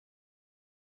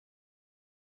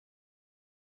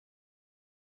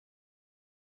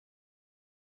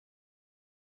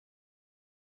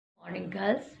Morning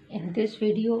girls, in this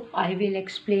video I will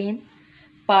explain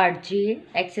part J,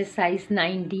 exercise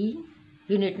 9D,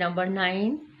 unit number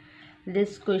 9.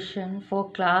 This question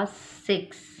for class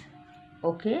 6.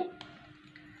 Okay.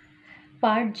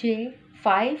 Part J,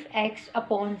 5x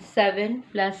upon 7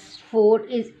 plus 4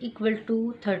 is equal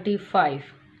to 35.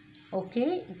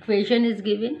 Okay, equation is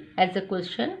given as a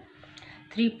question.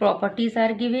 Three properties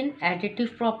are given: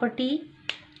 additive property,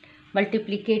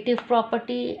 multiplicative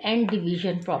property and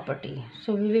division property.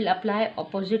 So we will apply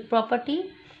opposite property.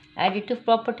 Additive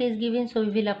property is given, so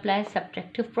we will apply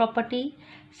subtractive property.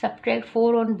 Subtract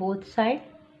 4 on both sides.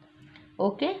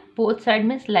 Okay, both sides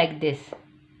means like this: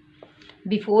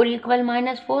 before equal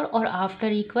minus 4 or after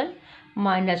equal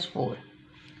minus 4.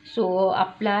 So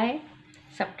apply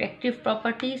subtractive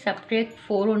property. Subtract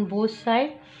 4 on both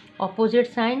sides.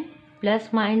 Opposite sign,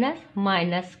 plus minus,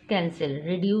 minus cancel,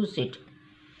 reduce it.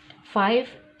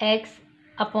 5x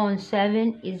upon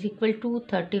 7 is equal to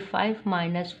 35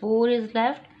 minus 4 is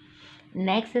left.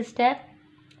 Next step,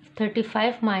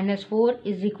 35 minus 4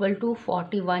 is equal to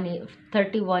 31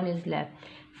 is left.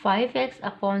 5x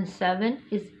upon 7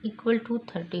 is equal to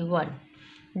 31.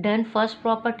 Done first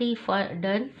property,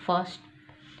 done first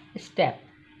step.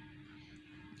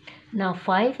 Now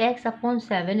 5x upon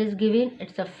 7 is given,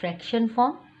 it's a fraction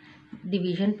form.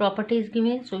 Division property is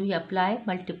given, so we apply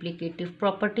multiplicative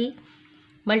property.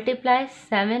 Multiply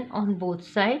 7 on both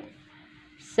sides.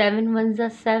 7 ones are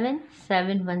 7,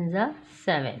 7 ones are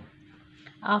 7.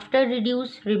 After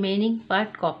reduce, remaining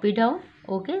part copy down.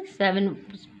 Okay, 7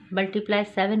 multiply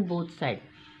 7 both sides.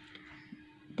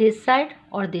 This side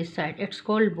or this side, it's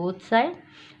called both side.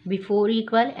 Before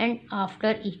equal and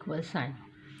after equal sign.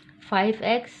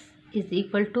 5x is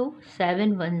equal to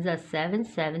 7 ones are 7,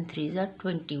 7 threes are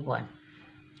 21.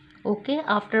 Okay,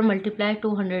 after multiply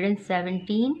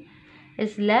 217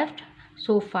 is left,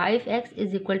 so 5x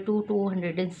is equal to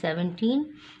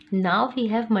 217. Now we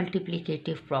have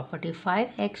multiplicative property.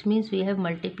 5x means we have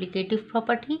multiplicative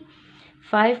property.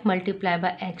 5 multiplied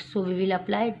by x, so we will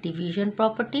apply division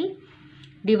property.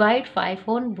 Divide 5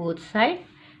 on both sides.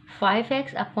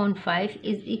 5x upon 5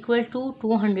 is equal to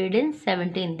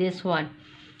 217, this one,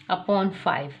 upon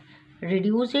 5.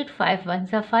 Reduce it, 5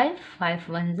 ones are 5, 5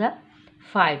 ones are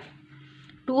 5.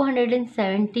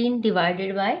 217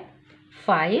 divided by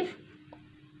 5.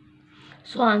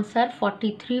 So answer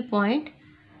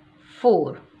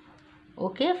 43.4.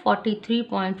 Okay,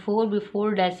 43.4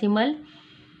 before decimal,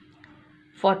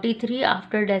 43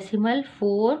 after decimal,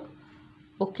 4.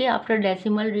 Okay, after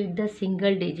decimal read the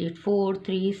single digit, 4,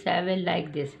 3, 7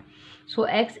 like this. So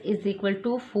x is equal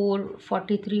to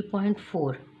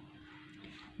 43.4.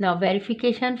 Now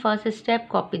verification, first step,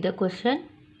 copy the question.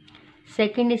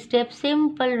 Second step,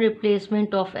 simple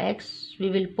replacement of x. We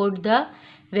will put the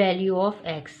value of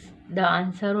x. The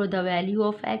answer or the value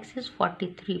of x is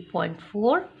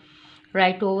 43.4.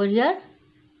 Right over here.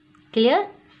 Clear?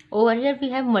 Over here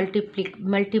we have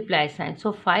multiply sign.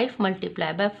 So 5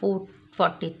 multiplied by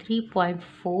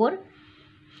 43.4.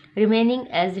 Remaining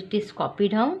as it is, copy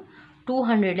down.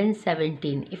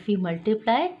 217. If we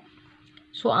multiply,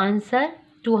 so answer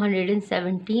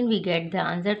 217, we get the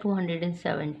answer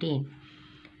 217.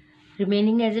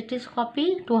 Remaining as it is,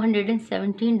 copy.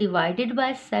 217 divided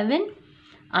by 7,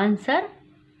 answer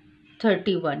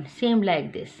 31. Same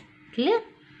like this. Clear?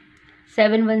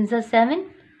 7 ones are 7,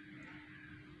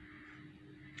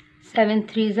 7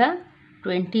 threes are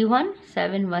 21,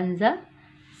 7 ones are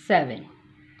 7.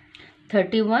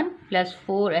 31 plus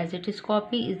 4 as it is,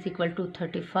 copy, is equal to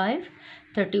 35.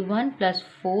 31 plus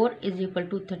 4 is equal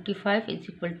to 35 is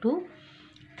equal to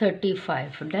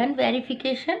 35. Done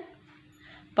verification.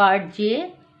 Part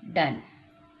J done.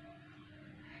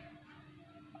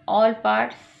 All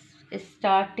parts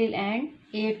start till end,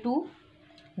 A to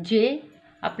J,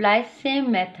 apply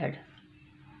same method.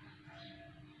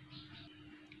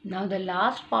 Now the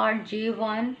last part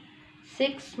J1,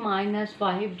 6 minus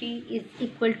 5d is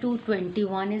equal to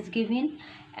 21 is given.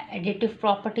 Additive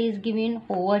property is given.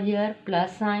 Over here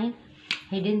plus sign,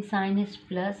 hidden sign is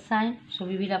plus sign, so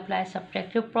we will apply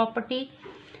subtractive property.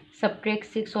 Subtract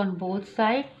 6 on both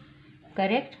sides.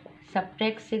 Correct?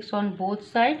 Subtract 6 on both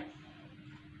sides.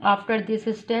 After this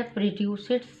step, reduce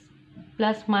it,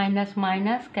 plus minus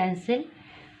minus cancel.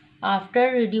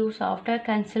 After reduce, after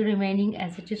cancel, remaining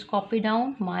as it is, copy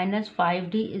down. Minus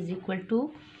 5d is equal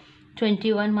to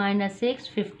 21 minus 6,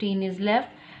 15 is left.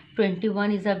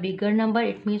 21 is a bigger number,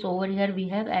 it means over here we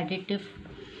have additive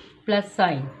plus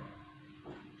sign.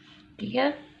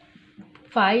 Clear?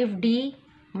 5d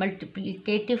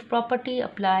multiplicative property,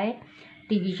 apply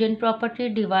division property.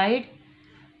 Divide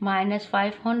minus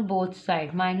 5 on both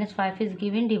sides. Minus 5 is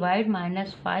given, divide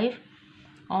minus 5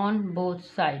 on both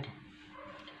sides.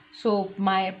 So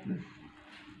my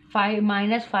 5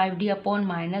 minus 5d upon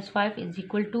minus 5 is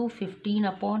equal to 15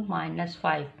 upon minus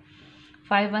 5.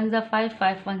 5 ones are 5,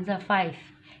 5 ones are 5.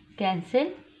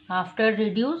 Cancel. After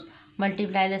reduce,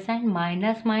 multiply the sign,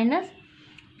 minus minus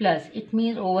plus. It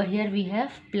means over here we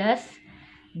have plus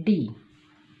d.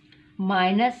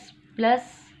 Minus plus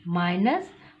minus,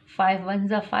 5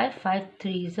 ones are 5, 5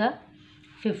 threes are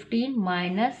 15,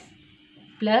 minus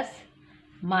plus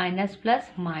minus plus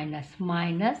minus.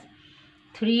 Minus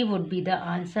 3 would be the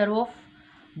answer of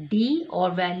D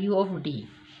or value of D.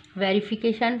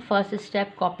 Verification. First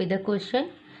step, copy the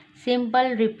question.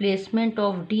 Simple replacement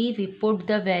of D, we put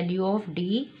the value of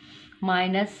D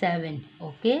minus 7.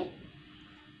 Okay.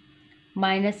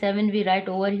 Minus 7 we write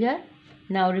over here.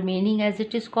 Now remaining as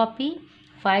it is copy.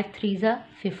 5 threes are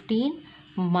 15,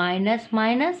 minus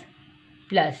minus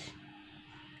plus.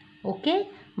 Okay.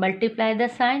 Multiply the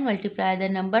sign, multiply the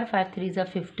number. 5 threes are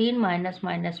 15, minus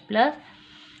minus plus.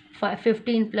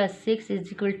 15 plus 6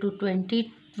 is equal to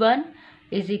 21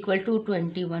 is equal to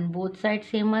 21. Both sides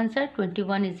same answer.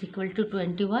 21 is equal to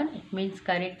 21. It means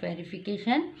correct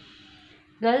verification.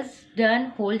 Thus done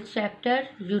whole chapter,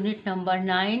 unit number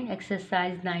 9,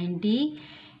 exercise 9D.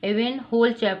 Even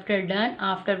whole chapter done.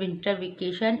 After winter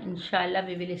vacation, inshallah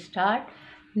we will start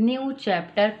new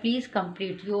chapter. Please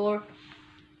complete your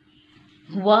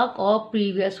work or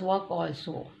previous work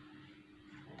also.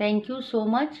 Thank you so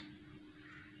much.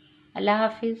 Allah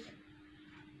Hafiz.